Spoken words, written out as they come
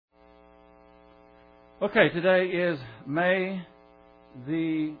Okay, today is May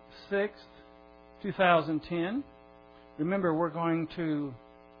the 6th, 2010. Remember, we're going to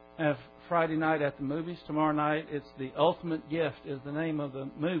have Friday night at the movies. Tomorrow night, it's The Ultimate Gift is the name of the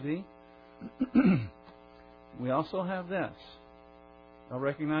movie. We also have this. Y'all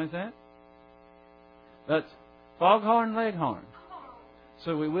recognize that? That's Foghorn Leghorn.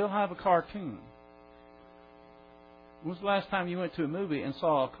 So we will have a cartoon. When was the last time you went to a movie and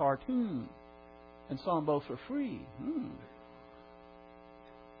saw a cartoon and saw them both for free?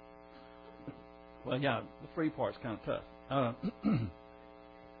 Well, yeah, the free part's kind of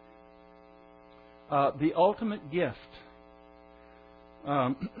tough. The Ultimate Gift.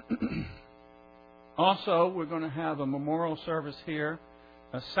 Also, we're going to have a memorial service here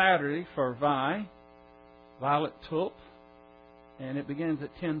Saturday for Violet Tulp, and it begins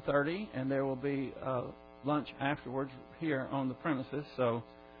at 10:30, and there will be lunch afterwards here on the premises, so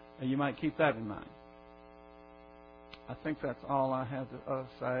you might keep that in mind. I think that's all I have to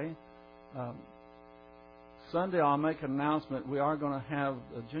say. Sunday, I'll make an announcement. We are going to have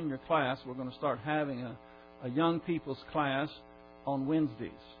a junior class. We're going to start having a young people's class on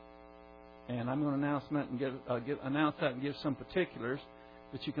Wednesdays. And I'm going to announce that and give some particulars,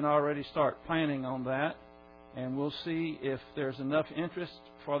 but you can already start planning on that. And we'll see if there's enough interest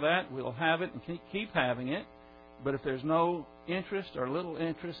for that. We'll have it and keep having it. But if there's no interest or little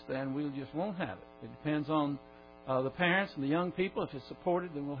interest, then we just won't have it. It depends on the parents and the young people. If it's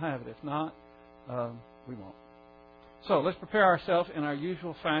supported, then we'll have it. If not, we won't. So let's prepare ourselves in our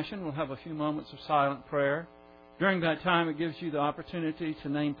usual fashion. We'll have a few moments of silent prayer. During that time, it gives you the opportunity to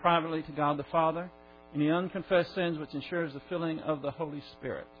name privately to God the Father any unconfessed sins, which ensures the filling of the Holy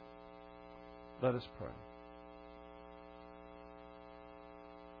Spirit. Let us pray.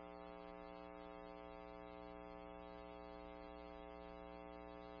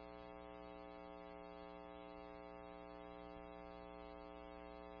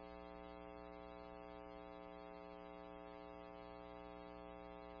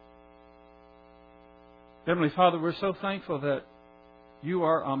 Heavenly Father, we're so thankful that You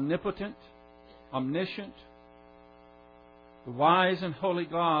are omnipotent, omniscient, the wise and holy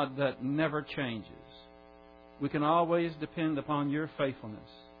God that never changes. We can always depend upon Your faithfulness.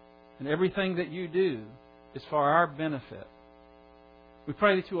 And everything that You do is for our benefit. We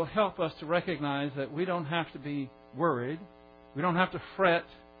pray that You will help us to recognize that we don't have to be worried. We don't have to fret,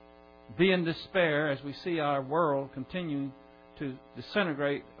 be in despair as we see our world continue to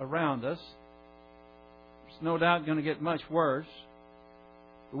disintegrate around us. It's no doubt going to get much worse.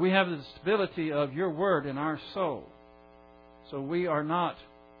 But we have the stability of Your Word in our soul. So we are not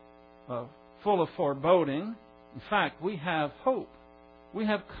full of foreboding. In fact, we have hope. We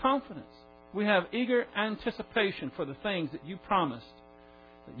have confidence. We have eager anticipation for the things that You promised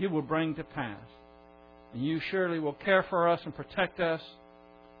that You will bring to pass. And You surely will care for us and protect us,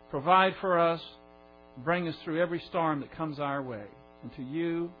 provide for us, bring us through every storm that comes our way. And to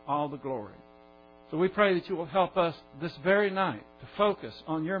You all the glory. So we pray that You will help us this very night to focus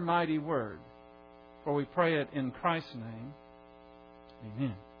on Your mighty Word. For we pray it in Christ's name.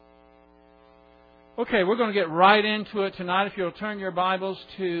 Amen. Okay, we're going to get right into it tonight. If you'll turn your Bibles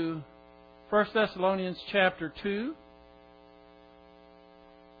to 1 Thessalonians chapter 2.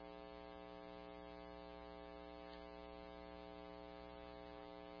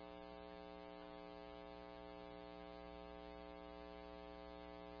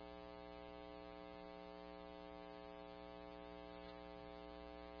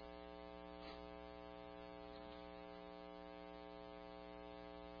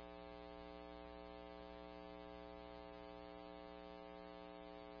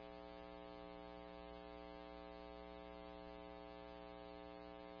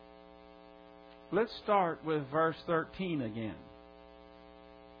 Let's start with verse 13 again.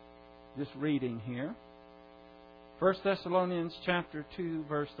 Just reading here. 1 Thessalonians chapter 2,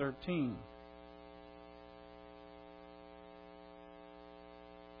 verse 13.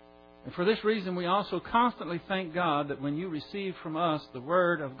 And for this reason we also constantly thank God that when you received from us the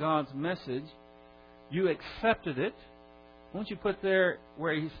word of God's message, you accepted it. Won't you put there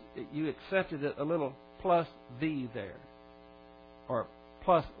where you accepted it a little plus V there? Or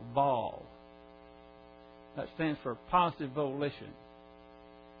plus vol. That stands for positive volition.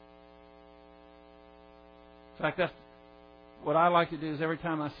 In fact, that's what I like to do is every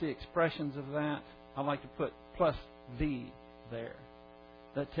time I see expressions of that, I like to put plus V there.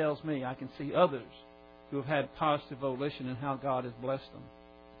 That tells me I can see others who have had positive volition and how God has blessed them.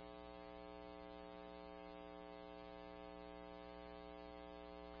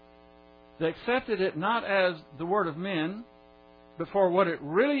 They accepted it not as the word of men, but for what it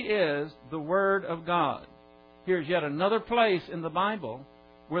really is, the Word of God. Here's yet another place in the Bible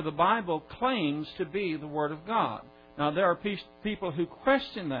where the Bible claims to be the Word of God. Now, there are people who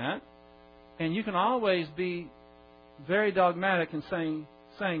question that, and you can always be very dogmatic in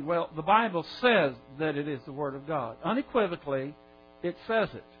saying, well, the Bible says that it is the Word of God. Unequivocally, it says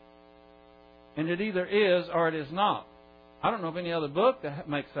it. And it either is or it is not. I don't know of any other book that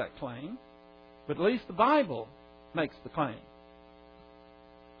makes that claim, but at least the Bible makes the claim.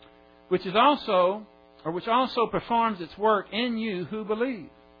 Which also performs its work in you who believe.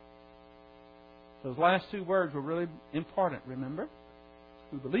 Those last two words were really important, remember?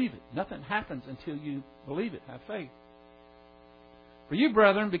 Who believe it. Nothing happens until you believe it. Have faith. For you,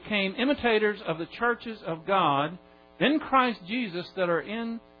 brethren, became imitators of the churches of God in Christ Jesus that are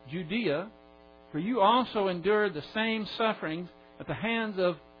in Judea, for you also endured the same sufferings at the hands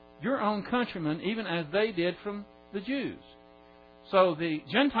of your own countrymen, even as they did from the Jews. So the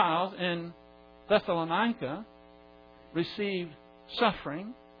Gentiles in Thessalonica received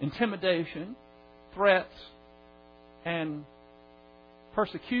suffering, intimidation, threats, and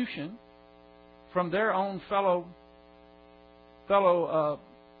persecution from their own fellow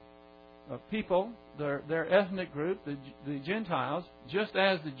people, their ethnic group, the Gentiles, just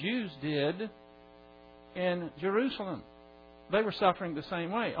as the Jews did in Jerusalem. They were suffering the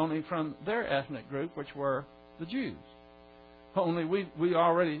same way, only from their ethnic group, which were the Jews. Only we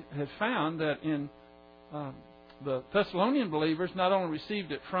already have found that in the Thessalonian believers not only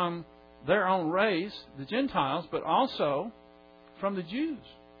received it from their own race, the Gentiles, but also from the Jews.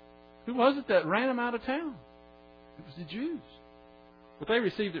 Who was it that ran them out of town? It was the Jews. But they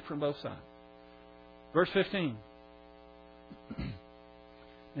received it from both sides. Verse 15.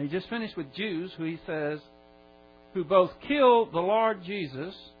 Now he just finished with Jews, who he says, who both killed the Lord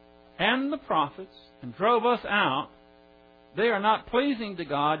Jesus and the prophets and drove us out. They are not pleasing to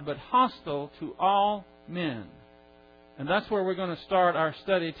God, but hostile to all men. And that's where we're going to start our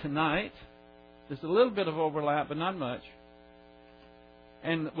study tonight. There's a little bit of overlap, but not much.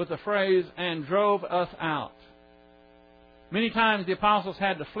 And with the phrase, and drove us out. Many times the apostles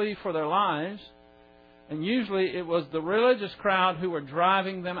had to flee for their lives, and usually it was the religious crowd who were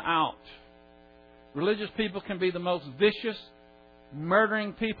driving them out. Religious people can be the most vicious,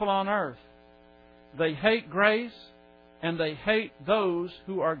 murdering people on earth. They hate grace, and they hate those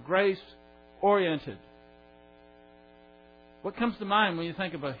who are grace-oriented. What comes to mind when you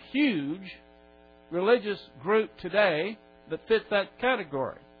think of a huge religious group today that fits that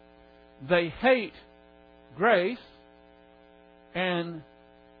category? They hate grace, and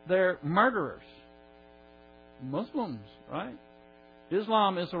they're murderers. Muslims, right?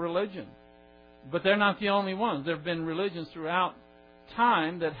 Islam is a religion. But they're not the only ones. There have been religions throughout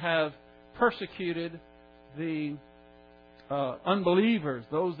time that have persecuted the unbelievers,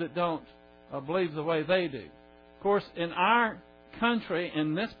 those that don't believe the way they do. Of course, in our country,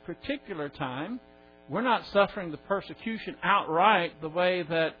 in this particular time, we're not suffering the persecution outright the way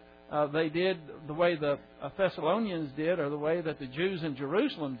that they did, the way the Thessalonians did, or the way that the Jews in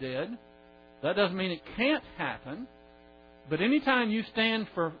Jerusalem did. That doesn't mean it can't happen. But anytime you stand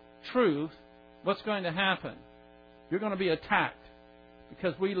for truth, what's going to happen? You're going to be attacked.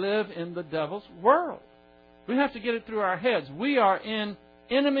 Because we live in the devil's world. We have to get it through our heads. We are in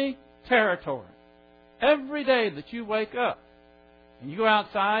enemy territory. Every day that you wake up and you go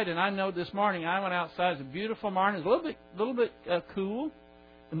outside, and I know this morning I went outside. It's a beautiful morning. It's a little bit cool.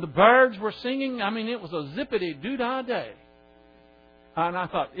 And the birds were singing. I mean, it was a zippity-doo-dah day. And I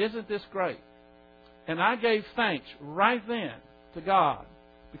thought, isn't this great? And I gave thanks right then to God,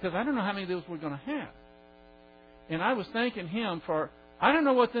 because I don't know how many of those we're going to have. And I was thanking Him for, I don't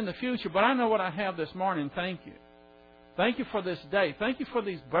know what's in the future, but I know what I have this morning. Thank you. Thank you for this day. Thank you for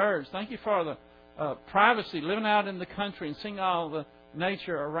these birds. Thank you for the privacy, living out in the country and seeing all the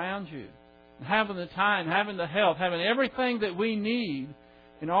nature around you. And having the time, having the health, having everything that we need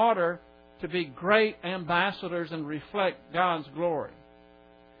in order to be great ambassadors and reflect God's glory.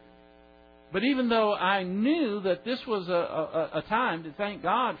 But even though I knew that this was a time to thank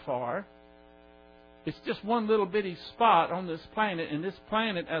God for, it's just one little bitty spot on this planet, and this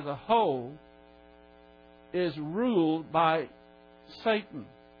planet as a whole is ruled by Satan.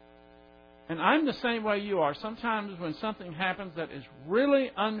 And I'm the same way you are. Sometimes when something happens that is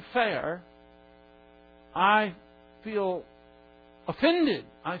really unfair, I feel offended.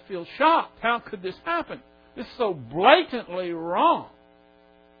 I feel shocked. How could this happen? This is so blatantly wrong.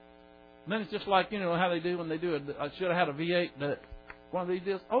 And then it's just like, how they do when they do it. I should have had a V8, one of these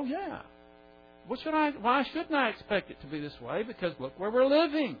deals. Oh, yeah. Why shouldn't I expect it to be this way? Because look where we're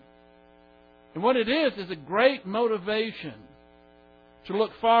living. And what it is a great motivation to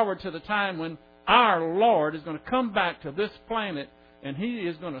look forward to the time when our Lord is going to come back to this planet and He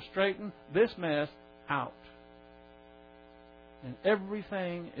is going to straighten this mess out. And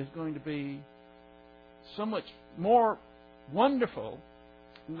everything is going to be so much more wonderful.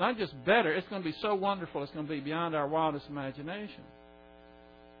 Not just better, it's going to be so wonderful, it's going to be beyond our wildest imagination.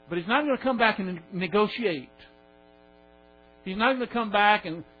 But He's not going to come back and negotiate. He's not going to come back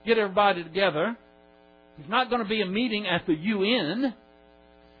and get everybody together. It's not going to be a meeting at the UN. In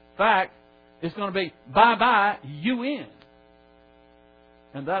fact, it's going to be bye-bye UN.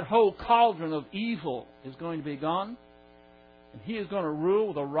 And that whole cauldron of evil is going to be gone. And He is going to rule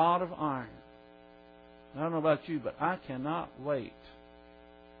with a rod of iron. I don't know about you, but I cannot wait.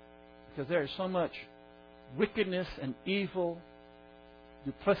 Because there is so much wickedness and evil,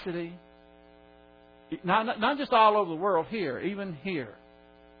 duplicity. Not just all over the world here, even here.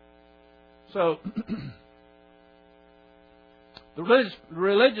 So, the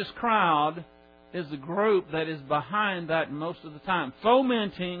religious crowd is the group that is behind that most of the time,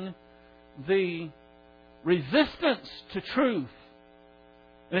 fomenting the resistance to truth.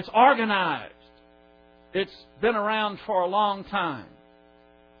 And it's organized. It's been around for a long time.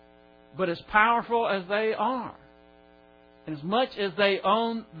 But as powerful as they are, and as much as they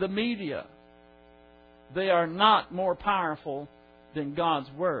own the media, they are not more powerful than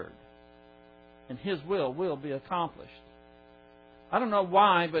God's Word. And His will be accomplished. I don't know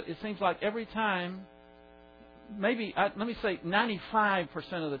why, but it seems like every time, let me say 95%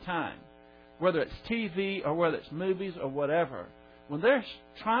 of the time, whether it's TV or whether it's movies or whatever, when they're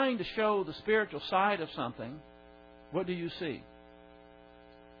trying to show the spiritual side of something, what do you see?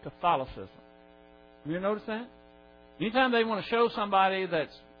 Catholicism. Have you noticed that? Anytime they want to show somebody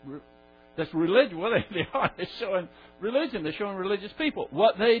that's religious, well, they are. They're showing religion. They're showing religious people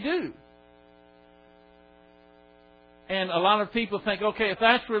what they do. And a lot of people think, okay, if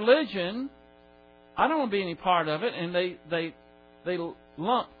that's religion, I don't want to be any part of it. And they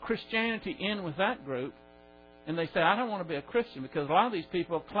lump Christianity in with that group. And they say, I don't want to be a Christian, because a lot of these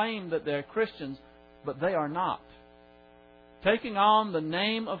people claim that they're Christians, but they are not. Taking on the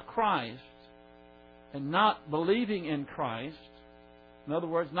name of Christ and not believing in Christ, in other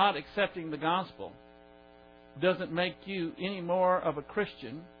words, not accepting the gospel, doesn't make you any more of a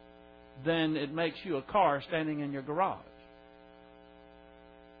Christian than it makes you a car standing in your garage.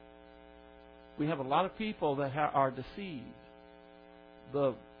 We have a lot of people that are deceived.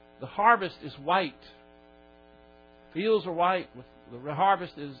 The harvest is white. Fields are white. The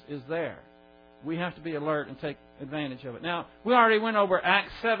harvest is there. We have to be alert and take advantage of it. Now, we already went over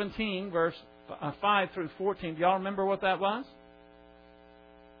Acts 17, verse 5 through 14. Do y'all remember what that was?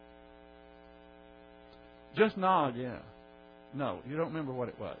 Just nod, yeah. No, you don't remember what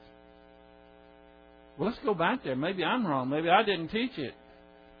it was. Well, let's go back there. Maybe I'm wrong. Maybe I didn't teach it.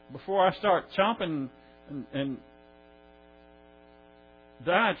 Before I start chomping and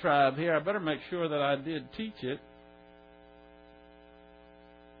diatribe here, I better make sure that I did teach it.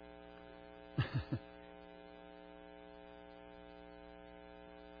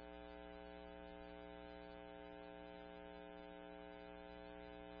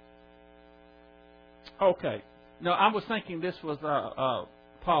 Okay. No, I was thinking this was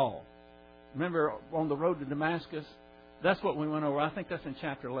Paul. Remember on the road to Damascus? That's what we went over. I think that's in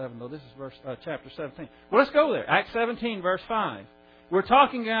chapter 11, though. This is chapter 17. Well, let's go there. Acts 17, verse 5. We're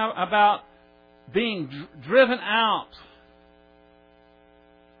talking about being driven out.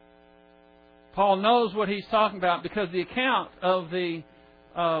 Paul knows what he's talking about, because the account of the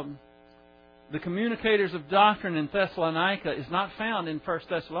communicators of doctrine in Thessalonica is not found in 1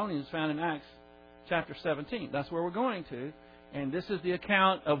 Thessalonians. It's found in Acts chapter 17. That's where we're going to. And this is the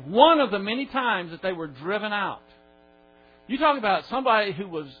account of one of the many times that they were driven out. You talk about somebody who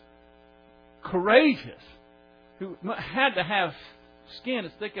was courageous, who had to have skin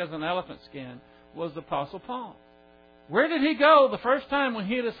as thick as an elephant's skin, was the Apostle Paul. Where did he go the first time when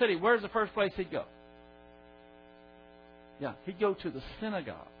he hit a city? Where's the first place he'd go? Yeah, he'd go to the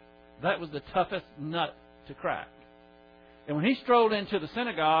synagogue. That was the toughest nut to crack. And when he strolled into the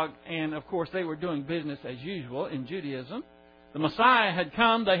synagogue, and of course they were doing business as usual in Judaism, the Messiah had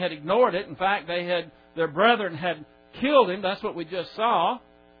come. They had ignored it. In fact, their brethren had killed him. That's what we just saw.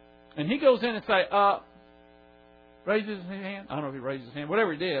 And he goes in and says, raises his hand. I don't know if he raised his hand.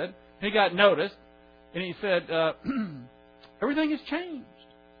 Whatever he did, he got noticed. And he said, everything has changed.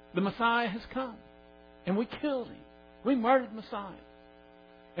 The Messiah has come. And we killed him. We murdered Messiah.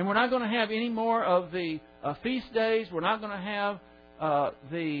 And we're not going to have any more of the feast days. We're not going to have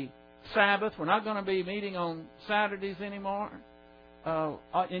the Sabbath. We're not going to be meeting on Saturdays anymore.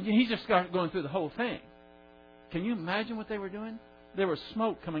 And he just started going through the whole thing. Can you imagine what they were doing? there was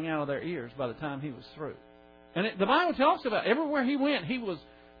smoke coming out of their ears by the time he was through. And the Bible tells us about everywhere he went, he was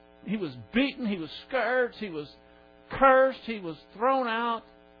beaten, he was scourged, he was cursed, he was thrown out.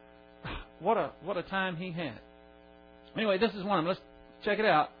 What a time he had. Anyway, this is one of them. Let's check it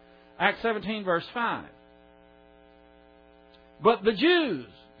out. Acts 17, verse 5. But the Jews,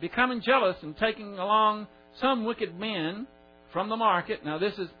 becoming jealous and taking along some wicked men from the market. Now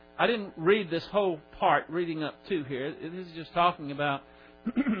this is, I didn't read this whole part reading up to here. This is just talking about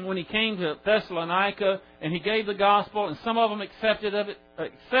when he came to Thessalonica and he gave the gospel, and some of them accepted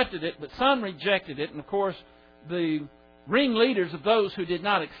it, but some rejected it. And of course, the ringleaders of those who did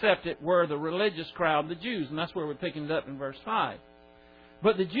not accept it were the religious crowd, the Jews, and that's where we're picking it up in verse 5.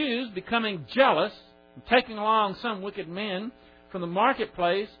 But the Jews, becoming jealous, and taking along some wicked men from the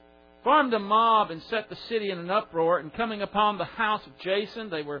marketplace, formed a mob and set the city in an uproar, and coming upon the house of Jason,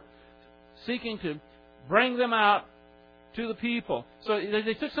 they were seeking to bring them out to the people. So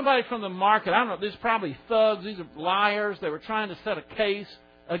they took somebody from the market. I don't know, these are probably thugs, these are liars. They were trying to set a case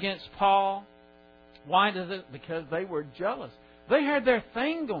against Paul. Why does it? Because they were jealous. They had their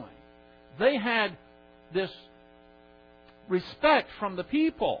thing going. They had this respect from the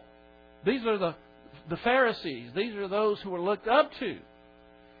people. These are the Pharisees. These are those who were looked up to.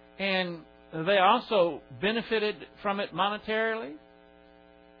 And they also benefited from it monetarily.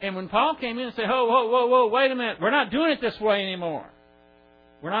 And when Paul came in and said, whoa, wait a minute, we're not doing it this way anymore.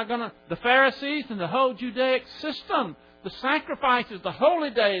 We're not going to, the Pharisees and the whole Judaic system, the sacrifices, the holy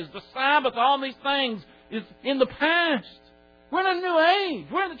days, the Sabbath, all these things is in the past. We're in a new age.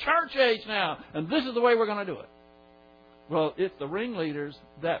 We're in the church age now. And this is the way we're going to do it. Well, it's the ringleaders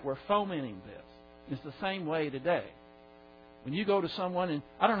that were fomenting this. It's the same way today. When you go to someone, and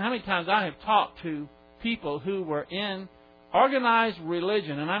I don't know how many times I have talked to people who were in organized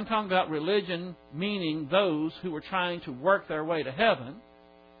religion, and I'm talking about religion meaning those who were trying to work their way to heaven,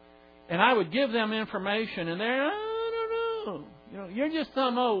 and I would give them information, and they're, I don't know, you're just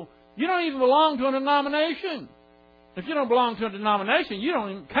some old, you don't even belong to a denomination. If you don't belong to a denomination, you don't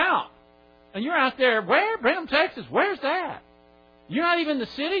even count. And you're out there, where? Brenham, Texas, where's that? You're not even in the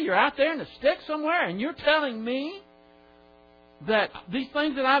city, you're out there in the sticks somewhere, and you're telling me that these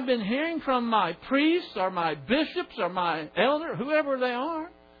things that I've been hearing from my priests or my bishops or my elder, whoever they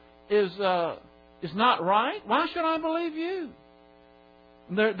are, is not right? Why should I believe you?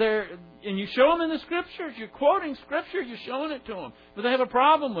 And you show them in the Scriptures. You're quoting Scripture. You're showing it to them. But they have a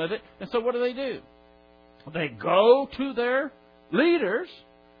problem with it. And so what do? They go to their leaders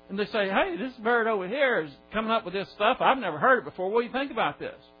and they say, hey, this bird over here is coming up with this stuff. I've never heard it before. What do you think about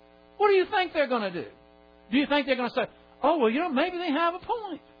this? What do you think they're going to do? Do you think they're going to say, oh, well, maybe they have a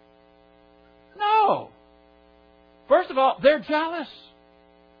point? No. First of all, they're jealous.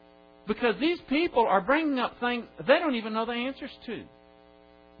 Because these people are bringing up things they don't even know the answers to.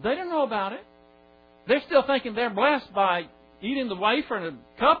 They don't know about it. They're still thinking they're blessed by eating the wafer and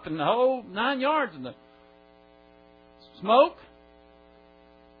the cup and the whole 9 yards and the smoke.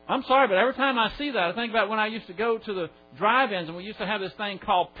 I'm sorry, but every time I see that, I think about when I used to go to the drive-ins and we used to have this thing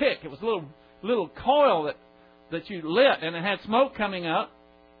called pick. It was a little coil that you lit, and it had smoke coming up,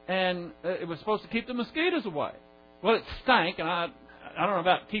 and it was supposed to keep the mosquitoes away. Well, it stank, and I don't know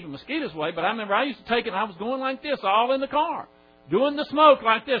about keeping mosquitoes away, but I remember I used to take it and I was going like this all in the car, doing the smoke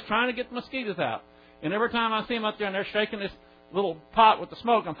like this, trying to get the mosquitoes out. And every time I see them up there and they're shaking this little pot with the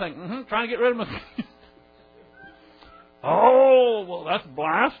smoke, I'm thinking, trying to get rid of mosquitoes. Oh, well, that's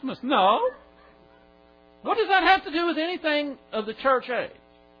blasphemous. No. What does that have to do with anything of the church age?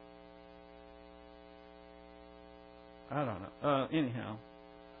 I don't know.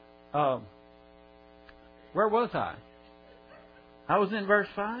 Anyhow. Where was I? I was in verse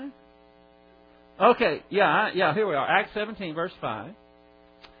 5? Okay, yeah, here we are. Acts 17, verse 5.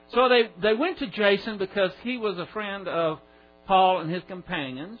 So they went to Jason because he was a friend of Paul and his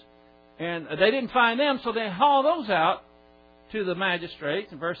companions. And they didn't find them, so they hauled those out to the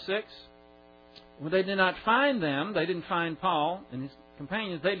magistrates. In verse 6, when they did not find them, they didn't find Paul and his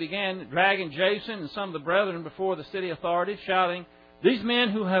companions, they began dragging Jason and some of the brethren before the city authorities, shouting, "These men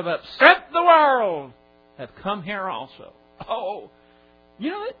who have upset the world have come here also." Oh,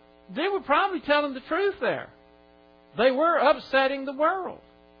 they were probably telling the truth there. They were upsetting the world.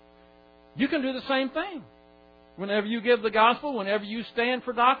 You can do the same thing. Whenever you give the gospel, whenever you stand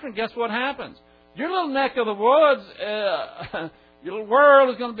for doctrine, guess what happens? Your little neck of the woods, your little world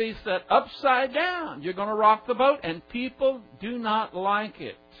is going to be set upside down. You're going to rock the boat, and people do not like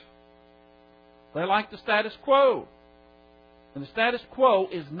it. They like the status quo. And the status quo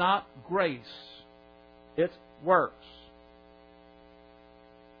is not grace. It's works.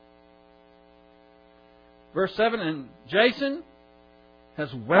 Verse 7, and Jason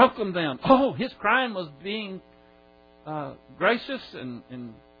has welcomed them. Oh, his crime was being gracious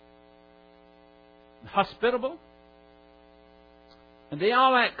and hospitable. And they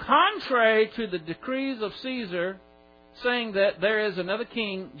all act contrary to the decrees of Caesar, saying that there is another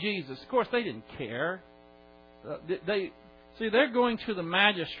king, Jesus. Of course, they didn't care. They're going to the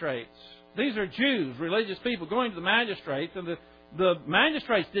magistrates. These are Jews, religious people, going to the magistrates, and the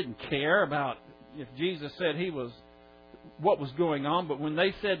magistrates didn't care about if Jesus said what was going on. But when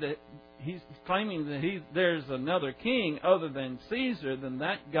they said that he's claiming that there's another king other than Caesar, then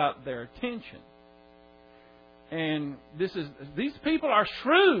that got their attention. And these people are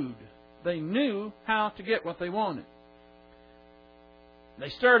shrewd. They knew how to get what they wanted. They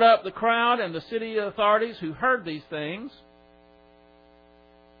stirred up the crowd and the city authorities who heard these things.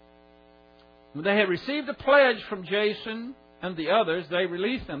 When they had received a pledge from Jason and the others, they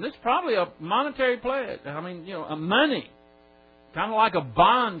released them. This is probably a monetary pledge. I mean, a money. Kind of like a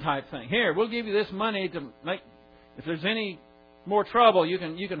bond type thing. Here, we'll give you this money to make, if there's any more trouble, you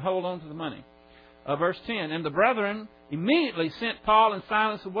can hold on to the money. Verse 10, and the brethren immediately sent Paul and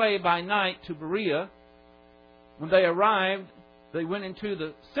Silas away by night to Berea. When they arrived, they went into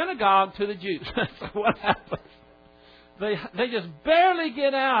the synagogue to the Jews. So what happens? They just barely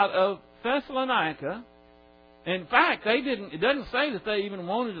get out of Thessalonica. In fact, it doesn't say that they even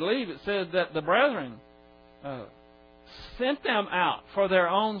wanted to leave. It says that the brethren sent them out for their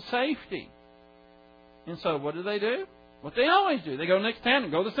own safety. And so what do? What they always do. They go next town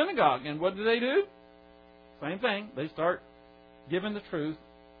and go to the synagogue. And what do? Same thing. They start giving the truth.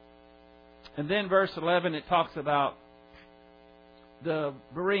 And then verse 11, it talks about the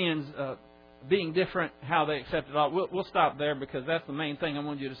Bereans being different, how they accepted all. We'll stop there because that's the main thing I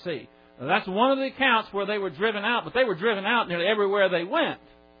want you to see. Now, that's one of the accounts where they were driven out, but they were driven out nearly everywhere they went,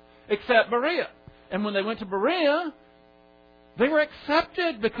 except Berea. And when they went to Berea, they were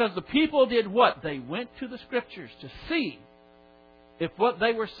accepted because the people did what? They went to the Scriptures to see if what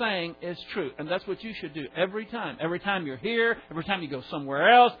they were saying is true. And that's what you should do every time. Every time you're here, every time you go somewhere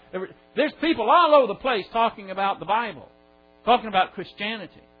else. There's people all over the place talking about the Bible, talking about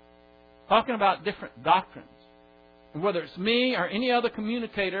Christianity, talking about different doctrines. And whether it's me or any other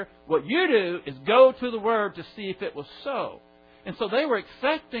communicator, what you do is go to the Word to see if it was so. And so they were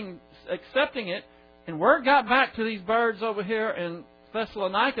accepting it. And word got back to these birds over here in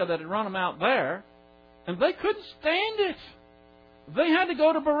Thessalonica that had run them out there. And they couldn't stand it. They had to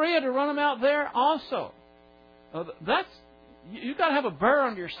go to Berea to run them out there also. You've got to have a burr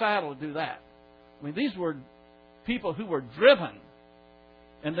under your saddle to do that. I mean, these were people who were driven.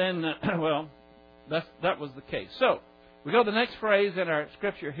 And then, that was the case. So, we go to the next phrase in our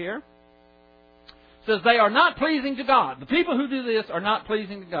scripture here. It says, they are not pleasing to God. The people who do this are not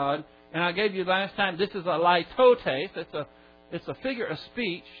pleasing to God. And I gave you last time, this is a litotes. It's a figure of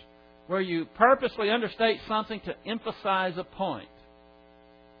speech where you purposely understate something to emphasize a point.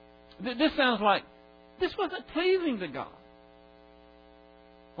 This sounds like this wasn't pleasing to God.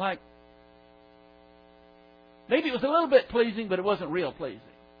 Like, maybe it was a little bit pleasing, but it wasn't real pleasing.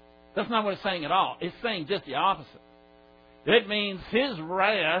 That's not what it's saying at all. It's saying just the opposite. It means His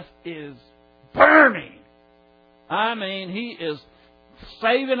wrath is burning. I mean, He is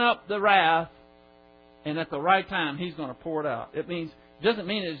saving up the wrath, and at the right time, He's going to pour it out. It doesn't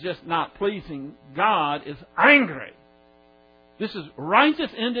mean it's just not pleasing. God is angry. This is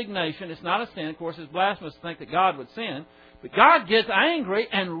righteous indignation. It's not a sin. Of course, it's blasphemous to think that God would sin. But God gets angry,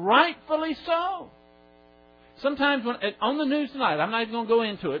 and rightfully so. Sometimes on the news tonight, I'm not even going to go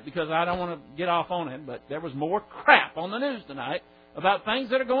into it because I don't want to get off on it, but there was more crap on the news tonight about things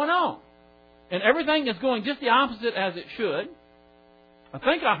that are going on. And everything is going just the opposite as it should. I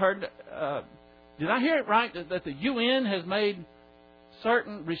think I heard, did I hear it right, that the UN has made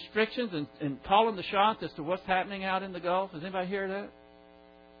certain restrictions and calling the shots as to what's happening out in the Gulf? Does anybody hear that?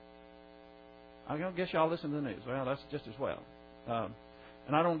 I guess y'all listen to the news. Well, that's just as well.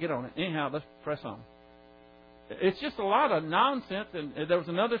 And I don't get on it. Anyhow, let's press on. It's just a lot of nonsense. And there was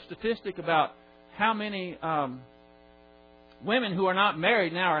another statistic about how many women who are not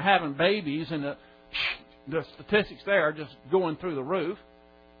married now are having babies, and the statistics there are just going through the roof.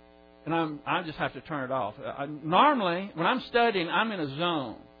 And I just have to turn it off. Normally, when I'm studying, I'm in a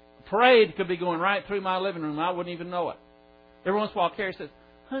zone. A parade could be going right through my living room. I wouldn't even know it. Every once in a while, Carrie says,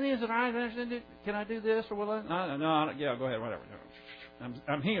 "Honey, is it all right? Can I do this or will I?" No, yeah, go ahead, whatever.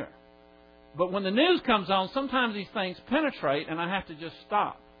 I'm here. But when the news comes on, sometimes these things penetrate, and I have to just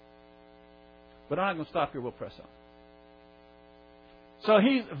stop. But I'm not going to stop here. We'll press on. So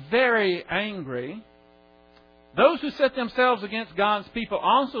he's very angry. Those who set themselves against God's people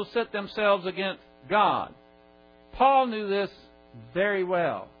also set themselves against God. Paul knew this Very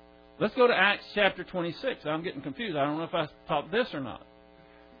well. Let's go to Acts chapter 26. I'm getting confused. I don't know if I taught this or not.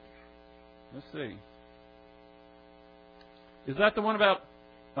 Let's see. Is that the one about...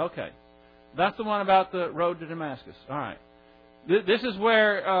 Okay. That's the one about the road to Damascus. All right. This is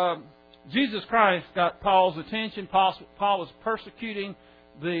where Jesus Christ got Paul's attention. Paul was persecuting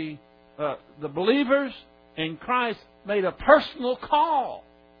the believers, and Christ made a personal call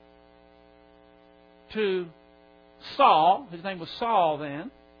to Saul. His name was Saul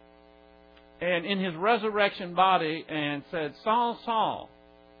then. And in his resurrection body, and said, Saul, Saul,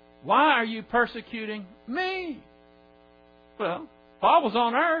 why are you persecuting me? Well, Paul was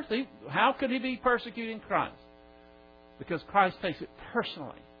on earth. How could he be persecuting Christ? Because Christ takes it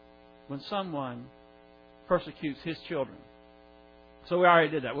personally when someone persecutes His children. So we already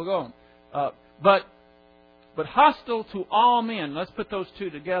did that. We'll go on. But hostile to all men. Let's put those two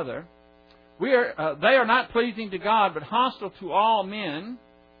together. They are not pleasing to God, but hostile to all men.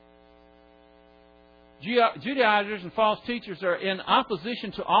 Judaizers and false teachers are in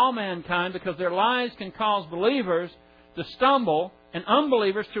opposition to all mankind because their lies can cause believers to stumble and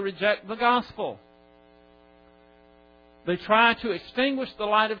unbelievers to reject the gospel. They try to extinguish the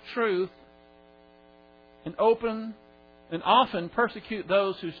light of truth and often persecute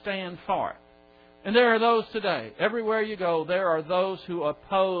those who stand for it. And there are those today. Everywhere you go, there are those who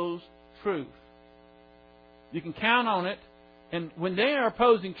oppose truth. You can count on it. And when they are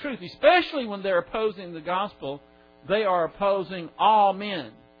opposing truth, especially when they're opposing the gospel, they are opposing all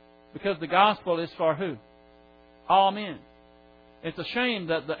men. Because the gospel is for who? All men. It's a shame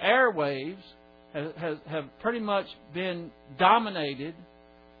that the airwaves have pretty much been dominated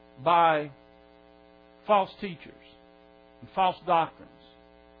by false teachers and false doctrines.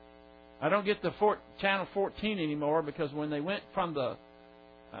 I don't get the channel 14 anymore because when they went from the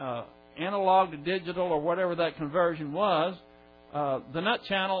analog to digital or whatever that conversion was, the nut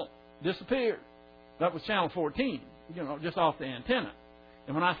channel disappeared. That was channel 14, just off the antenna.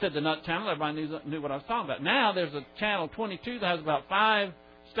 And when I said the nut channel, everybody knew what I was talking about. Now there's a channel 22 that has about 5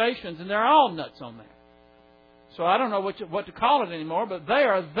 stations, and they're all nuts on there. So I don't know what to call it anymore, but they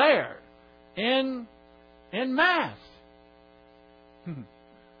are there in mass.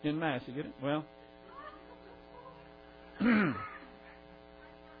 In mass, you get it? Well,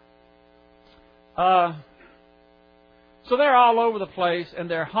 so they're all over the place, and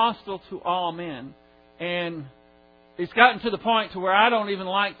they're hostile to all men. And it's gotten to the point to where I don't even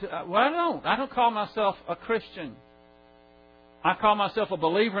like to... I don't call myself a Christian. I call myself a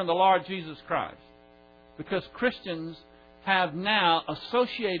believer in the Lord Jesus Christ. Because Christians have now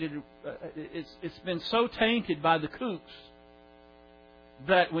associated... It's been so tainted by the kooks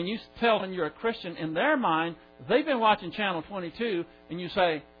that when you tell them you're a Christian, in their mind, they've been watching Channel 22, and you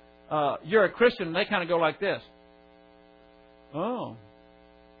say, you're a Christian, and they kind of go like this. Oh.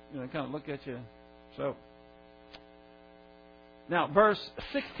 They kind of look at you. So... Now, verse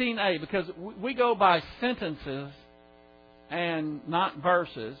 16a, because we go by sentences and not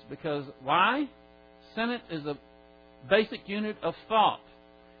verses, because why? Sentence is a basic unit of thought.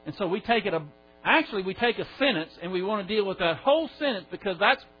 And so we take we take a sentence and we want to deal with that whole sentence because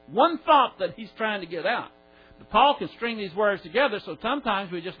that's one thought that he's trying to get out. But Paul can string these words together, so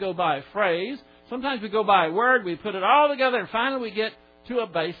sometimes we just go by a phrase, sometimes we go by a word, we put it all together, and finally we get to a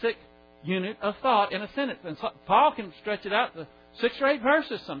basic unit of thought in a sentence. And so Paul can stretch it out to 6 or 8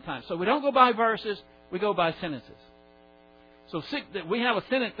 verses sometimes. So we don't go by verses, we go by sentences. So we have a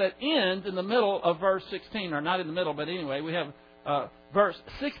sentence that ends in the middle of verse 16, or not in the middle, but anyway, we have verse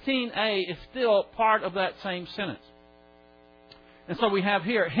 16a is still part of that same sentence. And so we have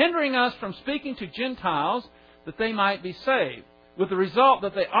here, hindering us from speaking to Gentiles that they might be saved, with the result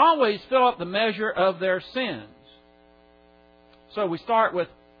that they always fill up the measure of their sins. So we start with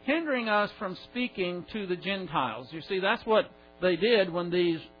hindering us from speaking to the Gentiles. You see, that's what they did when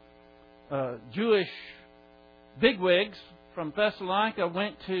these Jewish bigwigs from Thessalonica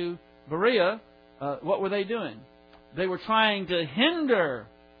went to Berea. What were they doing? They were trying to hinder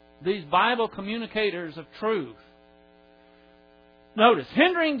these Bible communicators of truth. Notice,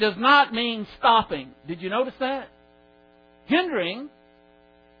 hindering does not mean stopping. Did you notice that? Hindering,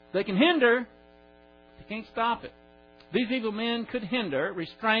 they can hinder, they can't stop it. These evil men could hinder,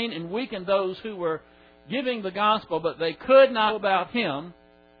 restrain, and weaken those who were giving the gospel, but they could not know about Him.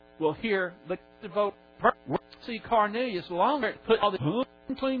 We'll hear the devote. See, Cornelius longer put all the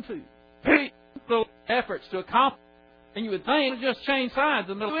unclean food, little efforts to accomplish, and you would think it would just change sides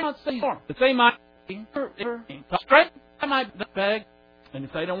in the middle of the storm. That they might straight, they might beg, and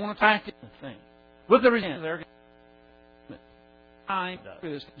if they don't want to attack it, thing with the resentment, they're time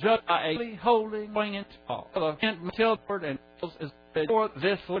is just by a holding going into all. And is for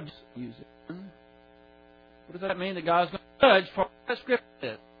this would use it. What does that mean? That God's going to judge for what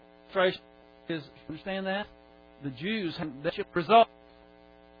Scripture is. Understand that? The Jews have that should result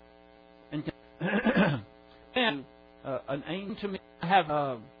and an aim to me. I have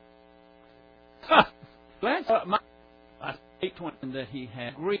glance up my statement that he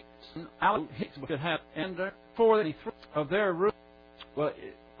had Greeks and Alex could have under 43 of their rule. Well,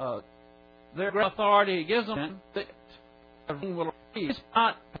 their authority he gives them that will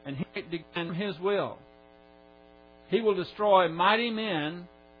not and he begin his will. He will destroy mighty men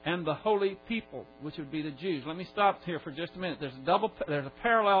and the holy people, which would be the Jews. Let me stop here for just a minute. There's a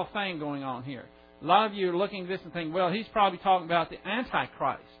parallel thing going on here. A lot of you are looking at this and thinking, well, he's probably talking about the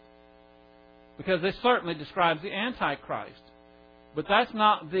Antichrist, because this certainly describes the Antichrist. But that's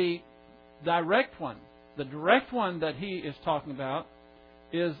not the direct one. The direct one that he is talking about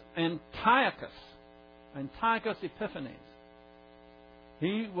is Antiochus Epiphanes.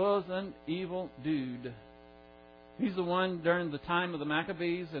 He was an evil dude. He's the one during the time of the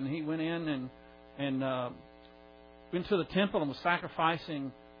Maccabees, and he went in and went to the temple and was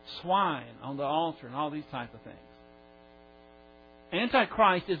sacrificing swine on the altar and all these type of things.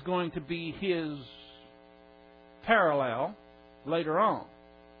 Antichrist is going to be his parallel later on.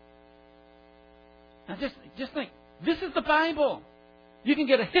 Now just think, this is the Bible. You can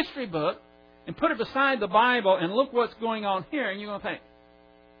get a history book and put it beside the Bible and look what's going on here, and you're going to think,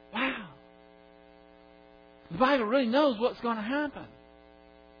 wow, the Bible really knows what's going to happen.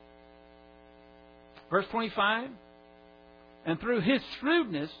 Verse 25, and through his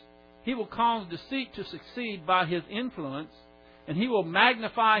shrewdness, he will cause deceit to succeed by his influence, and he will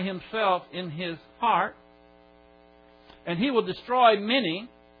magnify himself in his heart, and he will destroy many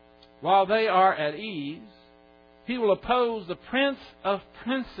while they are at ease. He will oppose the Prince of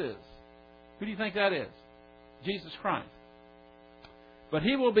Princes. Who do you think that is? Jesus Christ. But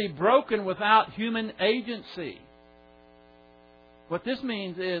he will be broken without human agency. What this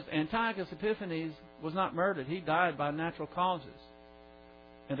means is Antiochus Epiphanes was not murdered. He died by natural causes.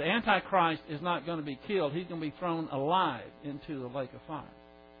 And the Antichrist is not going to be killed. He's going to be thrown alive into the lake of fire.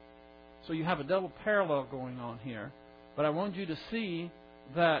 So you have a double parallel going on here. But I want you to see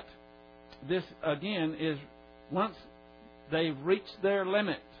that this, again, is once they've reached their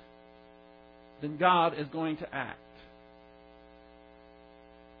limit, then God is going to act.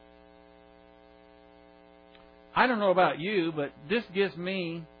 I don't know about you, but this gives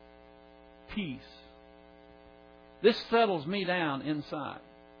me peace. This settles me down inside.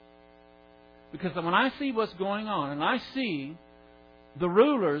 Because when I see what's going on, and I see the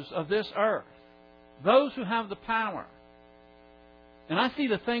rulers of this earth, those who have the power, and I see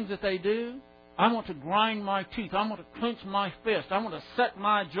the things that they do, I want to grind my teeth. I want to clench my fist. I want to set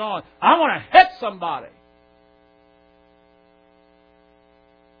my jaw. I want to hit somebody.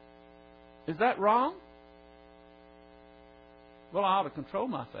 Is that wrong? Well, I ought to control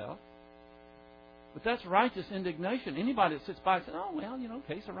myself. But that's righteous indignation. Anybody that sits by and says, oh, well,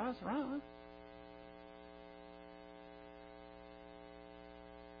 case arise.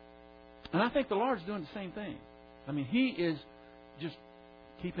 And I think the Lord's doing the same thing. I mean, He is just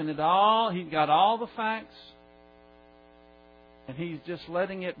keeping it all. He's got all the facts. And He's just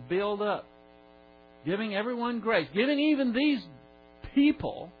letting it build up. Giving everyone grace. Giving even these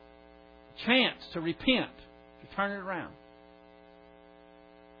people a chance to repent. To turn it around.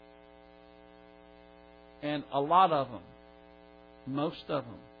 And a lot of them, most of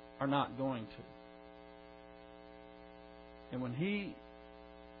them, are not going to. And when He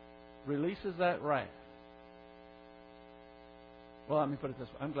releases that wrath, well, let me put it this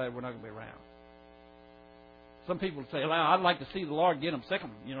way. I'm glad we're not going to be around. Some people say, well, I'd like to see the Lord get them sick of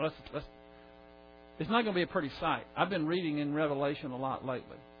them. Let's. It's not going to be a pretty sight. I've been reading in Revelation a lot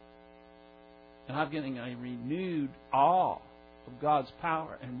lately. And I'm getting a renewed awe of God's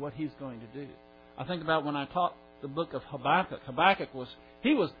power and what He's going to do. I think about when I taught the book of Habakkuk. Habakkuk was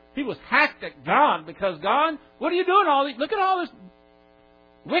hacked at God because God, what are you doing? Look at all this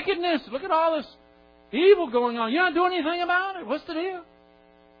wickedness. Look at all this evil going on. You're not doing anything about it. What's the deal?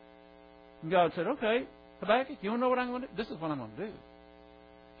 And God said, okay, Habakkuk, you want to know what I'm going to do? This is what I'm going to do.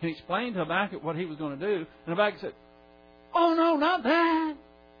 He explained to Habakkuk what he was going to do. And Habakkuk said, oh no, not that.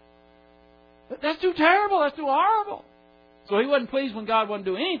 That's too terrible. That's too horrible. So he wasn't pleased when God wasn't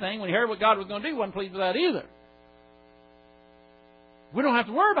doing anything. When he heard what God was going to do, he wasn't pleased with that either. We don't have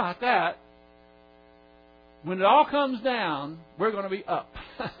to worry about that. When it all comes down, we're going to be up.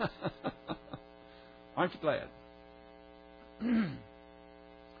 Aren't you glad?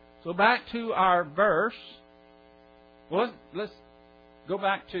 So back to our verse. Well, let's go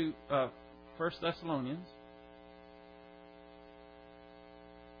back to 1 Thessalonians.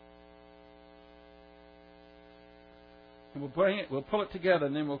 And we'll pull it together,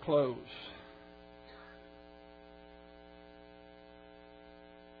 and then we'll close.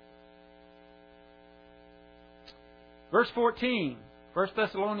 Verse 14, 1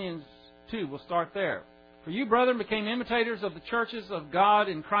 Thessalonians 2, we'll start there. For you, brethren, became imitators of the churches of God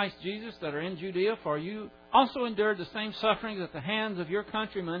in Christ Jesus that are in Judea, for you also endured the same sufferings at the hands of your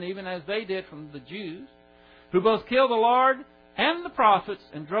countrymen, even as they did from the Jews, who both killed the Lord and the prophets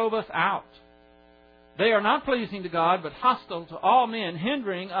and drove us out. They are not pleasing to God, but hostile to all men,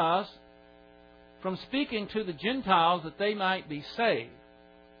 hindering us from speaking to the Gentiles that they might be saved,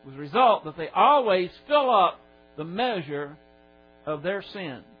 with the result that they always fill up the measure of their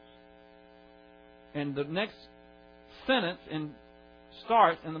sins. And the next sentence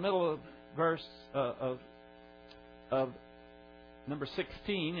starts in the middle of verse of number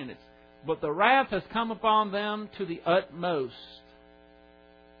 16, and it's, but the wrath has come upon them to the utmost.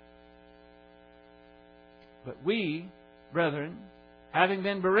 But we, brethren, having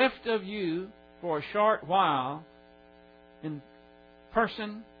been bereft of you for a short while, in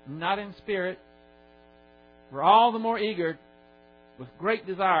person, not in spirit, we're all the more eager with great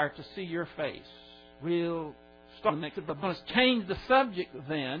desire to see your face. We'll start next. But let's change the subject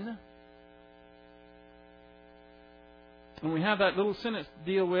then. And we have that little sentence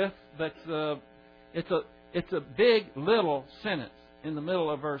to deal with. It's a big little sentence in the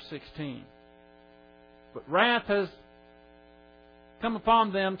middle of verse 16. But wrath has come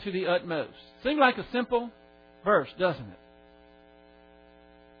upon them to the utmost. Seems like a simple verse, doesn't it?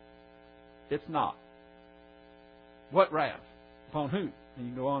 It's not. What wrath? Upon who? And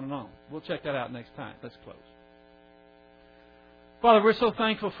you can go on and on. We'll check that out next time. Let's close. Father, we're so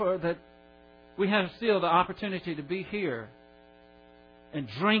thankful for that we have still the opportunity to be here and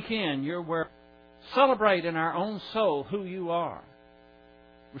drink in your word. Celebrate in our own soul who you are.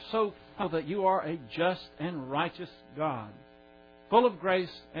 We're so thankful that you are a just and righteous God, full of grace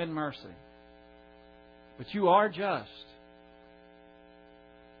and mercy. But you are just.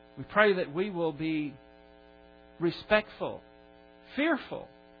 We pray that we will be respectful, fearful,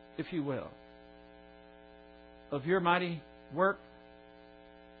 if you will, of your mighty work,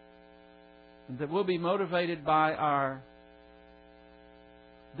 and that we'll be motivated by our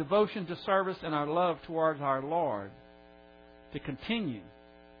devotion to service and our love towards our Lord to continue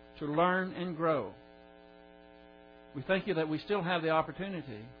to learn and grow. We thank you that we still have the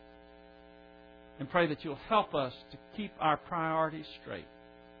opportunity, and pray that you'll help us to keep our priorities straight.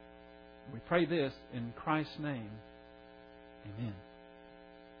 We pray this in Christ's name. Amen.